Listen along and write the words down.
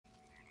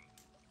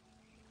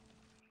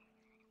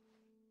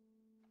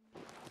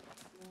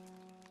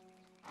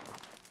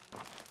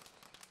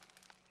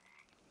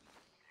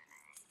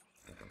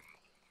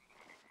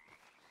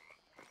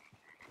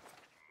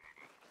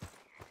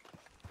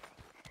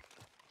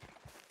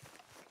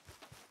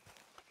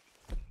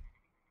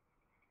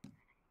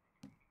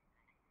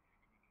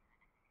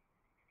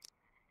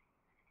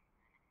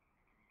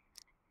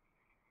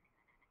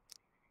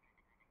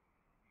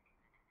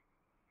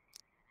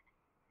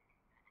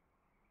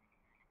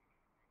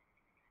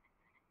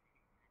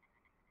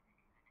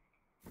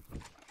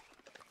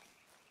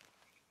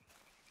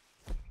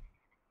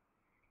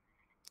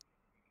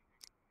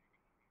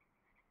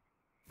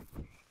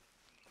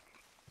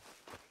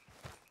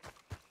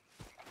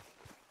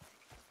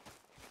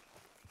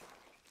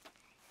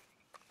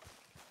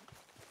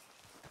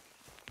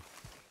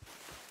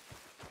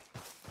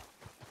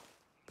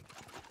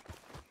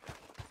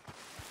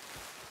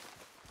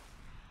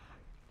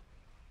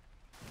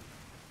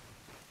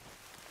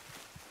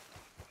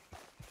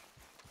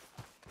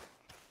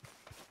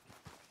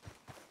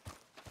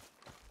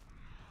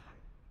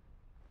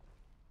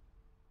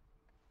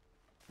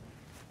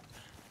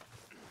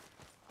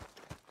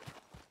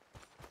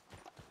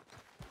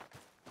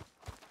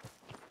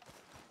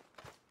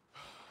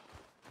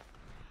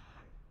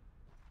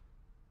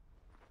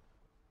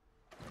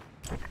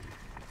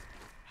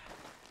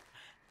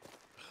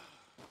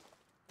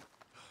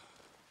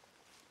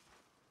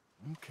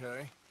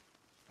Okay.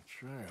 A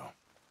trail.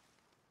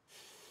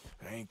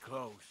 Ain't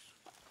close.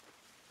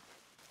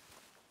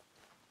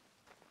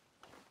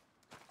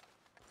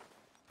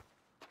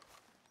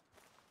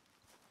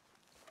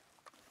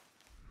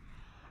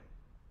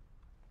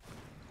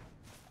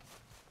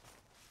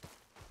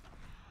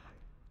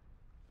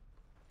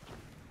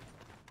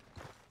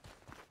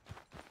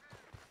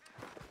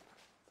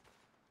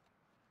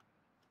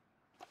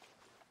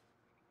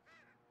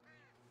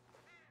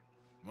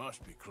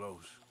 Must be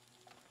close.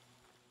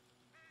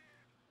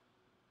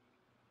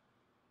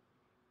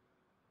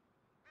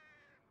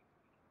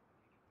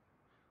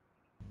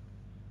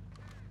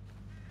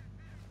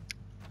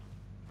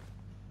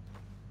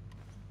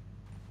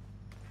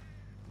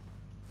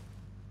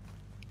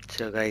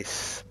 So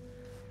guys,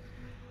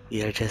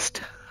 we are just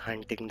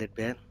hunting that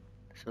bear.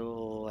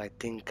 So I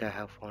think I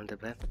have found the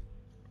bear.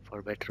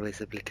 For better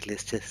visibility,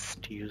 let's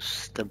just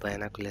use the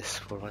binoculars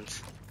for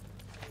once.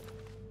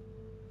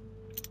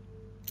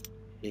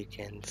 You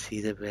can see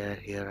the bear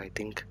here, I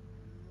think.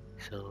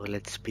 So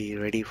let's be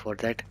ready for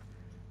that.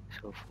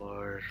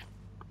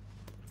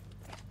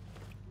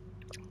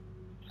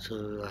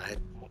 So I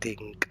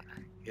think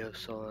you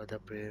saw the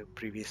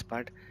previous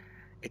part.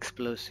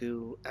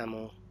 Explosive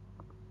ammo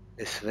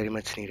is very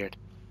much needed.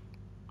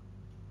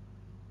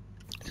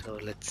 So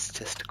let's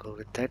just go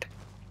with that.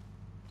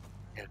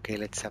 Okay,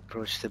 let's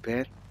approach the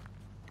bear.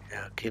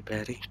 Okay,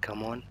 Barry,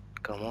 come on,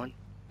 come on.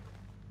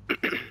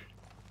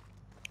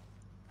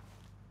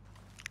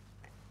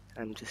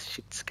 I'm just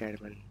shit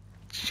scared, man.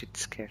 Shit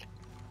scared.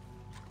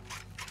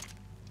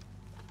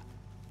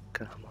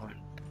 Come on.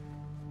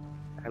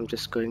 I'm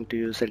just going to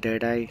use a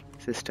dead eye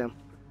system.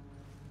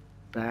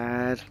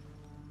 Bear.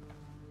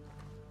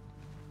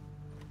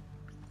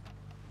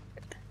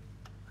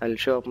 I'll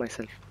show up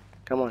myself.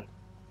 Come on.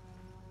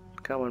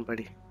 Come on,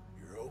 buddy.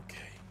 You're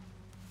okay.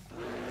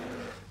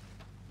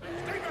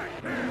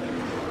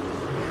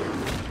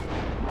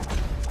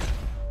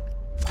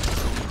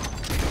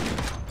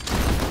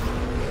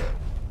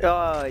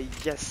 Oh,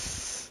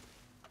 yes.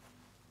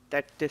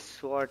 That is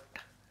what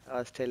I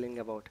was telling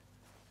about.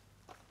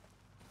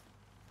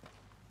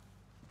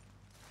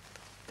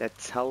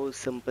 That's how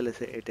simple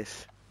it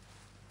is.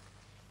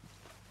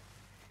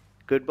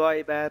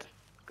 Goodbye, bear.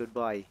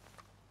 Goodbye.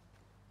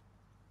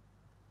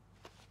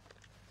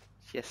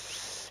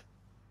 Yes.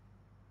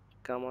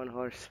 Come on,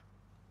 horse.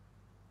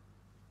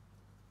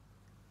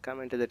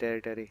 Come into the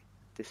territory.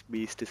 This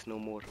beast is no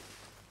more.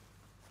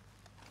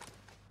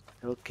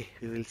 Okay,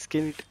 we will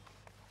skin it.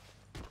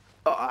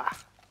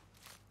 Ah!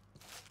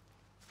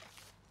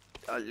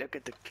 Oh, look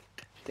at the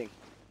thing.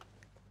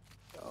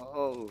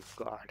 Oh,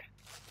 God.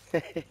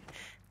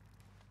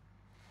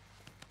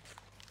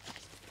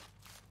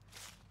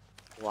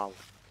 Wow.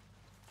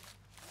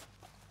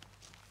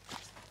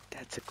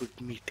 That's a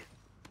good meat.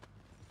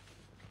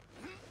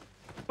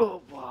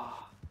 Oh, wow.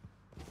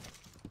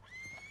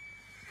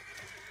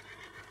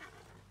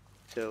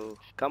 So,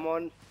 come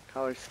on,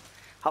 horse.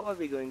 How are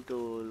we going to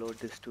load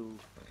this to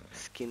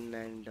skin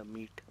and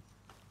meat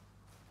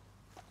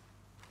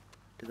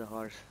to the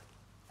horse?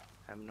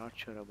 I'm not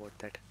sure about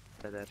that,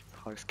 whether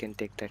horse can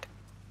take that.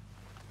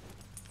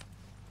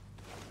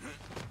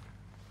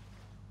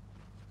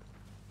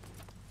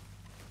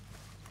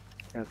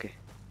 Okay,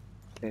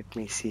 let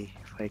me see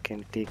if I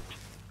can take.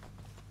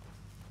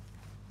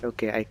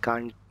 Okay, I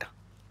can't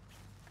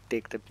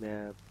take the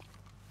bear.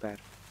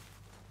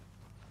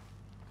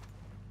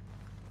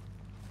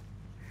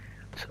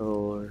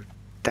 So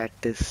that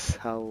is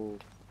how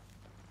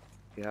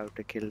you have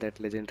to kill that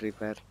legendary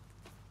bear.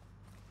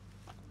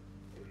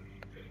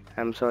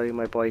 I'm sorry,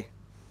 my boy.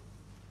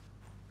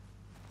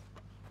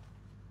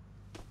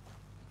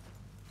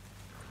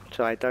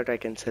 So I thought I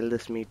can sell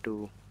this meat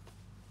to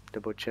the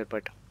butcher,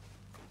 but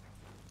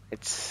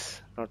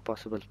it's not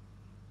possible.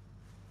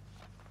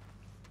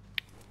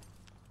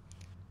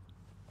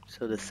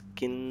 So the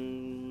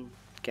skin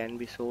can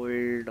be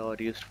sold or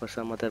used for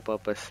some other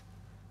purpose.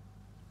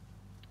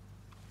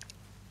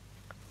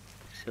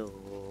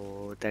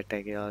 So that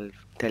I'll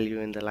tell you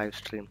in the live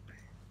stream.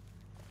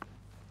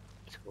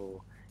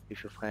 So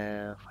if you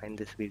find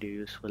this video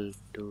useful,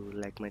 do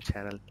like my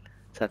channel,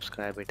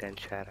 subscribe it and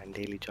share, and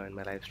daily join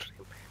my live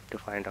stream to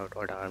find out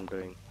what I'm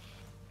doing,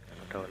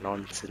 what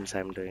nonsense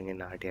I'm doing in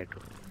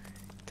RDR2.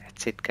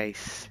 That's it,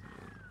 guys.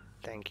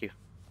 Thank you.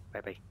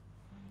 Bye bye.